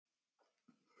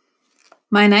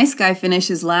My nice guy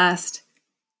finishes last,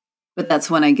 but that's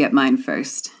when I get mine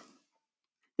first.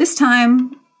 This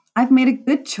time, I've made a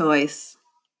good choice.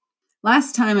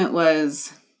 Last time it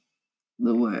was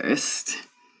the worst.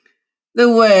 The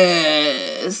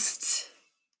worst.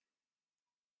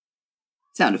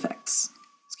 Sound effects.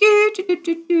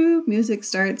 Music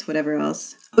starts, whatever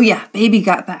else. Oh yeah, baby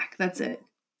got back. That's it.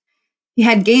 He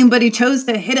had game, but he chose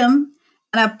to hit him,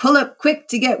 and I pull up quick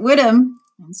to get with him.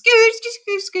 And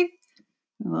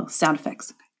well, sound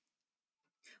effects.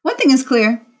 One thing is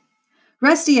clear.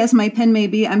 Rusty as my pen may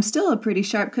be, I'm still a pretty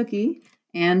sharp cookie.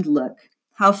 And look,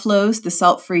 how flows the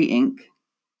salt-free ink.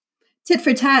 Tit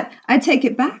for tat, I take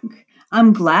it back.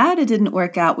 I'm glad it didn't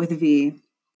work out with V.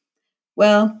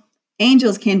 Well,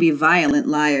 angels can be violent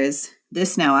liars.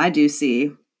 This now I do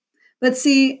see. But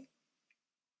see,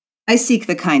 I seek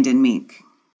the kind and meek.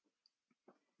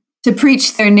 To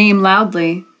preach their name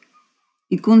loudly,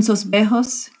 y con sus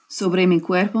bejos sobre mi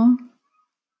cuerpo,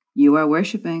 you are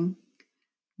worshipping.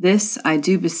 This I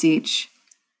do beseech.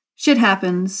 Shit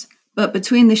happens, but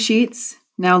between the sheets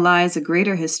now lies a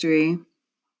greater history.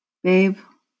 Babe,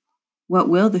 what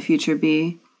will the future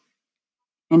be?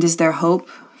 And is there hope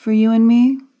for you and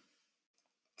me?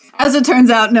 As it turns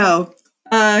out, no.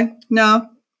 No.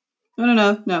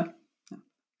 No.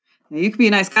 You can be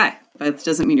a nice guy, but it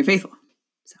doesn't mean you're faithful.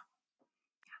 So,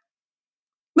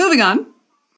 moving on.